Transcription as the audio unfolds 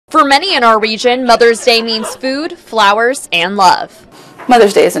For many in our region, Mother's Day means food, flowers, and love.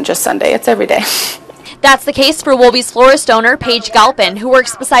 Mother's Day isn't just Sunday, it's every day. That's the case for Wolby's florist owner, Paige Galpin, who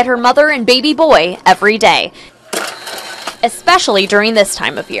works beside her mother and baby boy every day, especially during this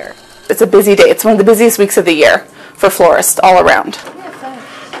time of year. It's a busy day. It's one of the busiest weeks of the year for florists all around.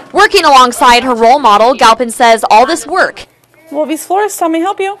 Working alongside her role model, Galpin says all this work, Wolby's florist, let me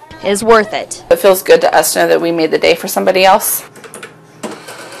help you, is worth it. It feels good to us to know that we made the day for somebody else.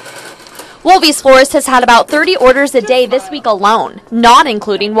 Wolby's florist has had about 30 orders a day this week alone, not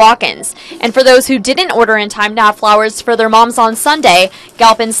including walk-ins. And for those who didn't order in time to have flowers for their moms on Sunday,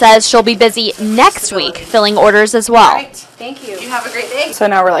 Galpin says she'll be busy next week filling orders as well. All right. Thank you. You have a great day. So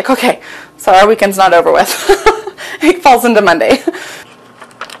now we're like, okay, so our weekend's not over with. It falls into Monday.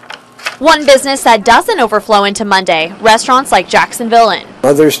 One business that doesn't overflow into Monday, restaurants like Jacksonville Inn.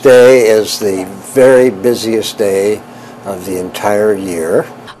 Mother's Day is the very busiest day of the entire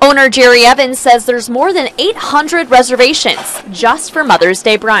year. Owner Jerry Evans says there's more than 800 reservations just for Mother's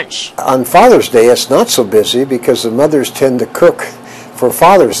Day brunch. On Father's Day, it's not so busy because the mothers tend to cook for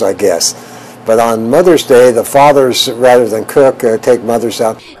fathers, I guess. But on Mother's Day, the fathers, rather than cook, take mothers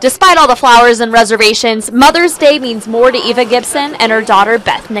out. Despite all the flowers and reservations, Mother's Day means more to Eva Gibson and her daughter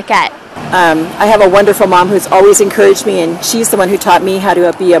Beth Nickette. I have a wonderful mom who's always encouraged me, and she's the one who taught me how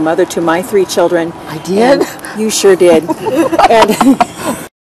to be a mother to my 3 children. I did? And you sure did. And